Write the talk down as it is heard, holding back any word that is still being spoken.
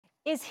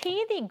Is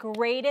he the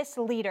greatest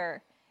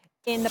leader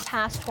in the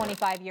past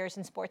 25 years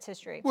in sports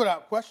history?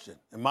 Without question,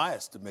 in my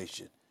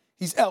estimation.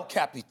 He's El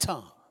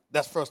Capitan.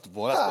 That's first of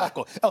all. That's what I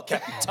call El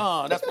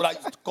Capitan. That's what I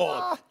used to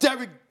call him.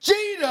 Derek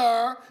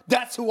Jeter,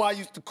 that's who I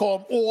used to call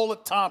him all the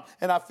time.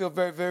 And I feel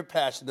very, very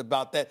passionate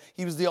about that.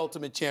 He was the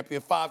ultimate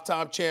champion,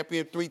 5-time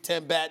champion,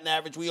 310 batting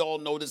average. We all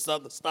know this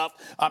other stuff.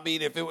 I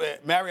mean, if it were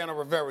Mariano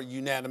Rivera,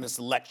 unanimous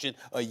election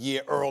a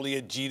year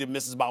earlier, Jeter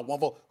misses by one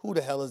vote. Who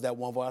the hell is that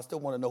one vote? I still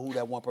want to know who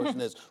that one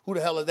person is. Who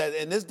the hell is that?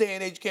 In this day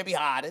and age, you can't be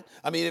hiding.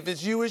 I mean, if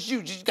it's you, it's you.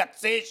 You just got to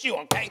say it's you,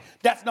 okay?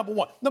 That's number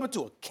one. Number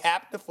two, a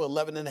captain for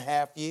 11 and a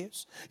half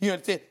years. You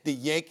understand? The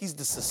Yankees,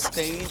 the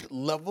sustained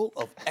level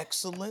of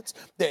excellence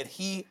that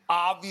he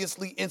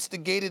obviously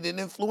instigated and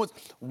influenced,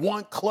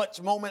 one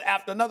clutch moment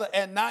after another,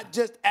 and not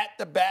just at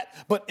the bat,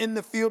 but in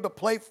the field of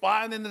play,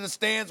 flying into the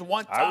stands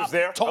one time, I was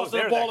there.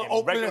 tossing the ball and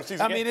opening it.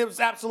 I mean, it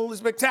was absolutely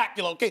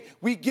spectacular, okay?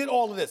 We get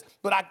all of this.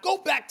 But I go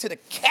back to the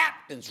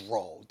captain's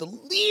role, the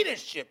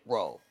leadership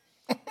role.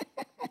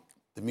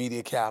 The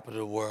media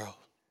capital of the world,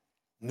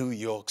 New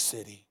York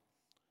City,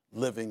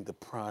 living the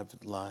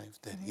private life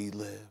that he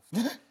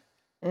lived.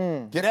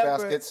 Gift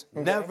baskets.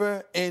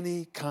 Never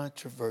any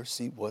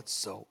controversy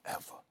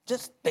whatsoever.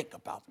 Just think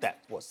about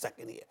that for a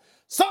second here.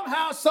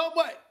 Somehow,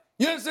 someway,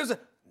 you understand?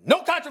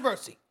 No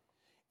controversy.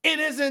 It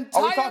is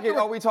entirely.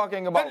 Are we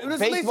talking about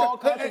baseball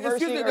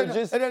controversy or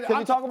just? Can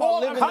we talk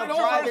about living the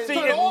controversy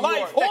in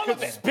life that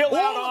could spill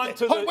out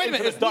onto the? Wait a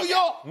minute. It's New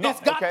York.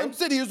 It's Gotham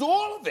City. It's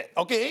all of it.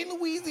 Okay, ain't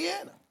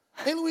Louisiana.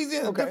 In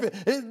Louisiana, okay.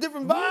 It's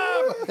different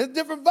vibe. It's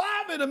different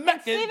vibe in the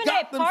Mecca. Stephen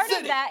A., part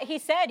of that, he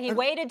said he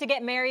waited to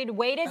get married,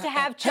 waited to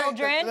have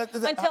children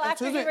until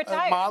after he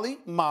retired.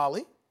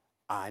 Molly,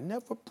 I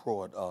never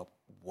brought up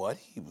what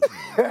he was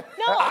doing.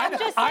 No, I'm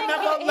just saying.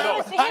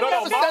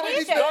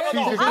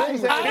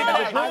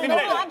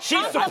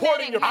 She's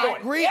supporting your point. I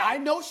agree. I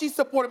know she's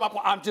supporting my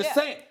point. I'm just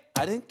saying.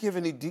 I didn't give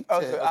any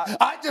details.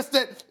 I just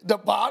said the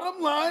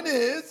bottom line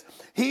is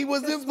he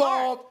was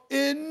involved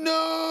in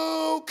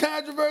no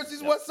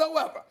controversies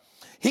whatsoever.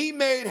 He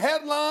made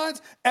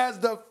headlines as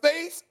the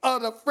face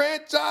of the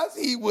franchise.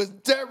 He was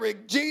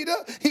Derek Jeter.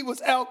 He was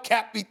El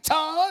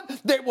Capitan.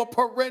 They were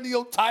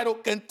perennial title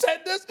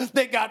contenders.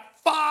 They got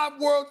 5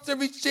 World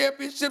Series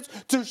championships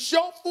to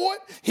show for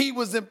it. He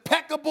was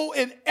impeccable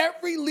in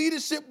every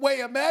leadership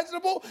way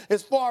imaginable.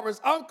 As far as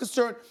I'm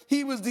concerned,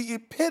 he was the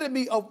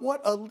epitome of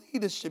what a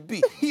leader should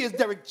be. He is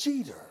Derek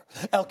Jeter,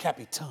 El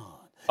Capitan.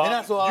 And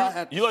that's all I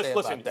have to say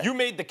about that. You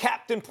made the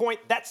captain point.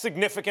 That's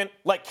significant.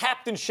 Like,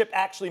 captainship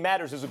actually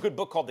matters. There's a good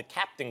book called The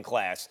Captain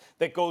Class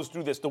that goes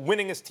through this. The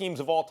winningest teams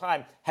of all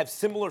time have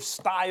similar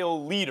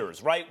style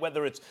leaders, right?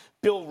 Whether it's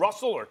Bill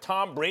Russell or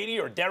Tom Brady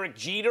or Derek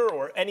Jeter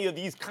or any of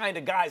these kind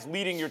of guys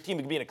leading your team.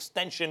 It can be an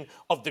extension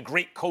of the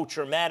great coach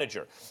or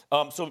manager.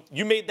 So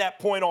you made that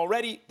point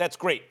already. That's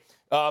great.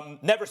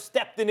 Never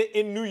stepped in it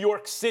in New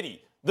York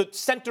City, the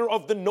center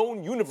of the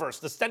known universe,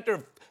 the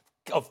center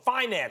of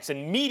finance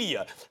and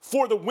media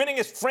for the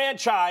winningest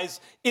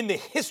franchise in the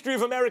history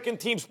of American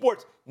team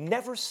sports.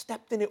 Never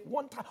stepped in it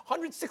one time.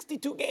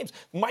 162 games.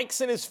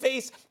 Mike's in his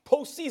face.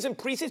 Postseason,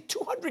 preseason,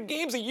 200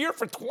 games a year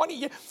for 20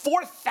 years.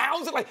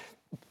 4,000. Like,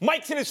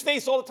 Mike's in his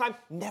face all the time.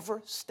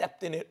 Never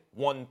stepped in it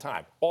one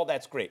time. All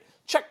that's great.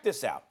 Check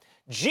this out.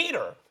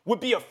 Jeter would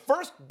be a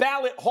first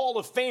ballot Hall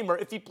of Famer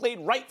if he played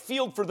right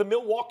field for the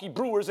Milwaukee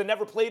Brewers and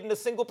never played in a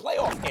single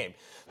playoff game.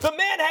 The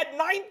man had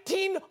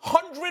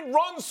 1,900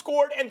 runs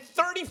scored and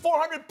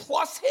 3,400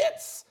 plus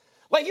hits.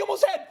 Like, he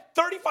almost had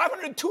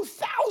 3,500,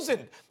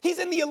 2,000. He's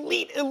in the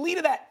elite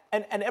of that.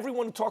 And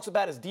everyone talks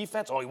about his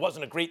defense. Oh, he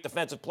wasn't a great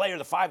defensive player.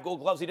 The 5 Gold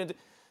Gloves he didn't.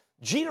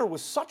 Jeter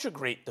was such a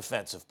great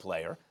defensive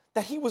player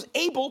that he was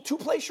able to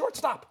play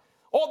shortstop.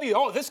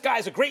 This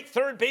guy's a great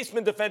third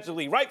baseman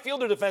defensively, right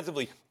fielder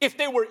defensively. If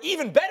they were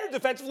even better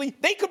defensively,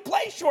 they could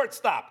play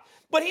shortstop.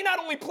 But he not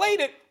only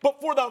played it,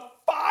 but for the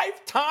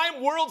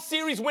 5-time World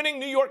Series winning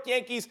New York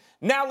Yankees.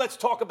 Now let's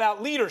talk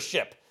about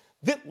leadership.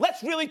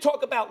 Let's really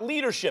talk about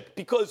leadership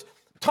because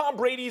Tom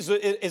Brady is,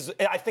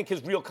 I think,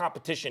 his real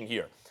competition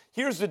here.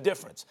 Here's the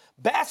difference.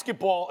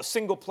 Basketball, a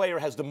single player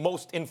has the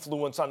most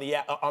influence on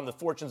the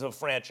fortunes of a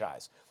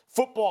franchise.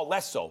 Football,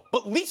 less so,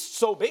 but least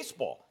so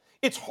baseball.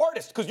 It's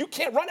hardest because you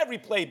can't run every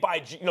play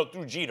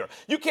through Jeter.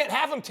 You can't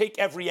have him take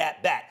every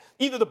at-bat.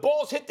 Either the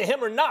ball's hit to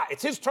him or not.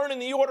 It's his turn in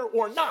the order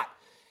or not.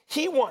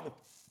 He won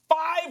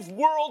 5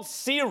 World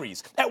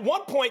Series. At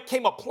one point,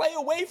 came a play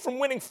away from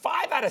winning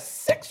 5 out of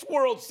 6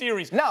 World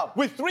Series. No.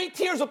 With 3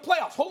 tiers of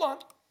playoffs. Hold on.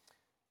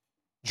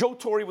 Joe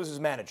Torre was his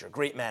manager,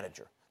 great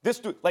manager. This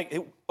dude,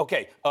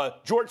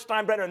 George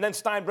Steinbrenner and then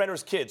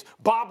Steinbrenner's kids.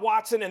 Bob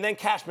Watson and then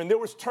Cashman. There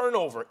was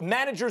turnover.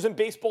 Managers in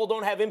baseball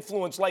don't have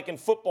influence like in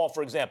football,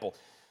 for example.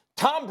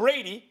 Tom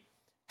Brady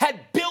had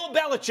Bill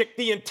Bill Belichick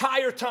the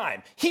entire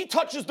time. He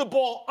touches the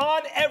ball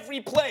on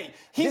every play.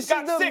 He's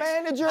got 6.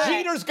 Manager.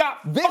 Jeter's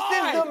got 5. This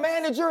is the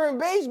manager in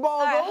baseball,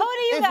 right, who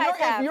do you guys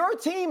have? If your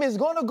team is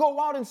going to go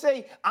out and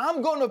say,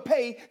 I'm going to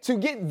pay to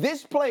get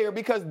this player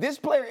because this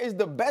player is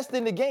the best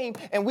in the game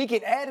and we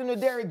can add in a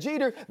Derek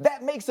Jeter,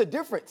 that makes a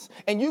difference.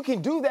 And you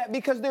can do that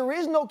because there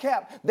is no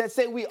cap that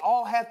say we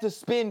all have to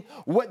spend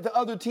what the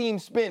other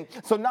teams spend.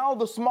 So now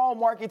the small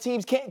market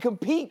teams can't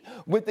compete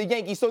with the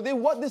Yankees. So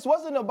this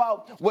wasn't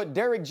about what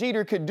Derek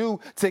Jeter could do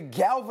to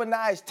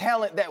galvanize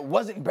talent that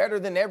wasn't better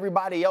than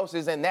everybody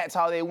else's, and that's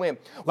how they win.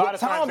 A lot of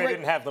times they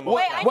didn't have the most.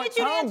 Wait, I need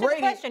you to answer the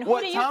question. Who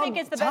do you think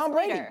is the best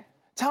leader?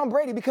 Tom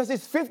Brady, because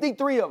it's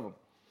 53 of them.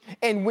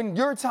 And when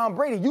you're Tom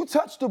Brady, you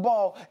touch the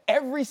ball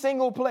every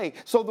single play.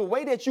 So the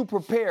way that you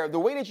prepare, the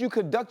way that you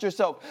conduct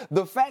yourself,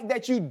 the fact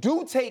that you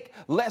do take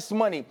less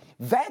money,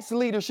 that's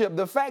leadership.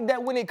 The fact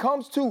that when it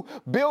comes to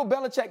Bill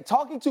Belichick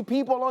talking to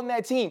people on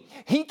that team,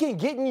 he can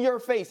get in your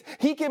face.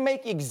 He can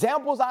make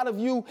examples out of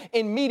you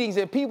in meetings.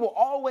 And people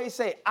always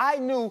say, I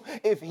knew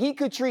if he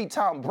could treat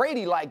Tom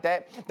Brady like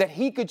that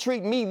he could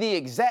treat me the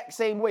exact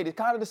same way. It's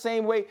kind of the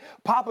same way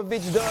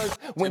Popovich does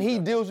when he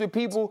deals with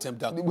people,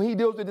 when he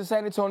deals with the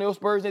San Antonio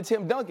Spurs and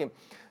Tim Duncan.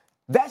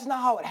 That's not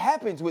how it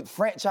happens with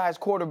franchise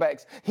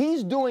quarterbacks.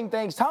 He's doing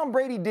things. Tom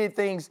Brady did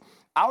things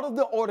out of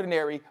the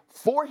ordinary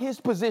for his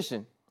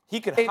position. He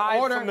could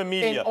hide from the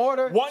media.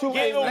 One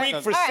game a week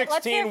for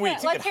 16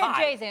 weeks. Let's hear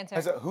Jay's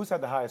answer. Who's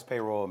had the highest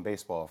payroll in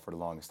baseball for the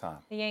longest time?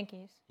 The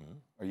Yankees.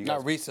 Are you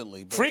Not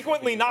recently.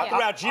 Frequently, not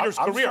throughout Jeter's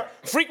career.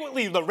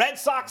 Frequently, the Red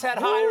Sox had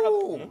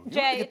higher.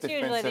 Jay, it's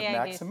usually the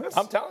Yankees. Maximus.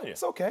 I'm telling you.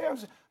 It's okay.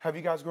 Have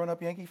you guys grown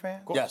up Yankee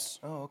fans? Yes.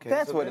 Oh, okay.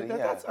 That's what it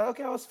is.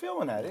 Okay, I was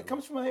feeling that. It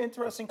comes from an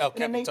interesting,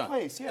 innate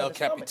place. Yeah, El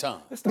Capitan.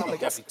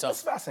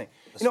 That's fascinating.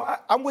 You know,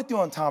 I'm with you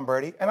on Tom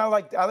Brady, and I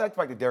like the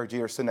fact that Derek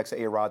Jeter sitting next to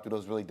A-Rod through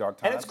those really dark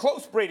times. And it's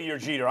close, Brady or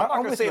Jeter. I'm not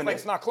going to say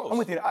it's not close. I'm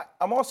with you.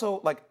 I'm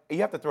also, like, you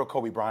have to throw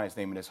Kobe Bryant's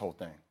name in this whole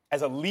thing.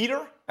 As a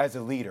leader? As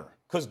a leader.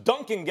 Because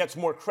Duncan gets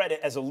more credit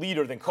as a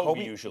leader than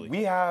Kobe usually.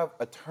 We have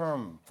a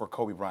term for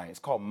Kobe Bryant. It's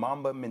called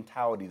Mamba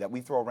mentality that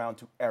we throw around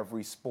to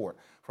every sport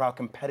for how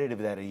competitive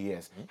that he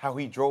is, how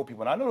he drove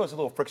people. And I know there's a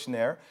little friction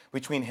there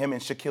between him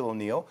and Shaquille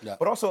O'Neal,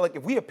 but also, like,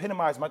 if we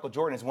epitomize Michael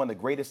Jordan as one of the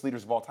greatest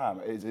leaders of all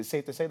time, is it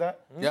safe to say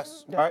that?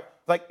 Yes. All right.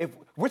 Like, if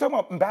we're talking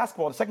about in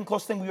basketball, the second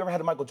closest thing we ever had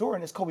to Michael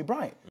Jordan is Kobe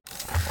Bryant.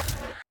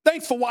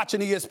 Thanks for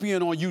watching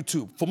ESPN on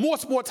YouTube. For more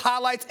sports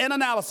highlights and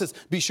analysis,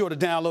 be sure to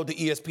download the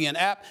ESPN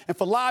app. And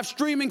for live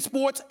streaming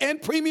sports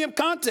and premium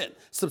content,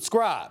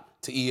 subscribe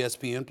to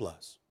ESPN+.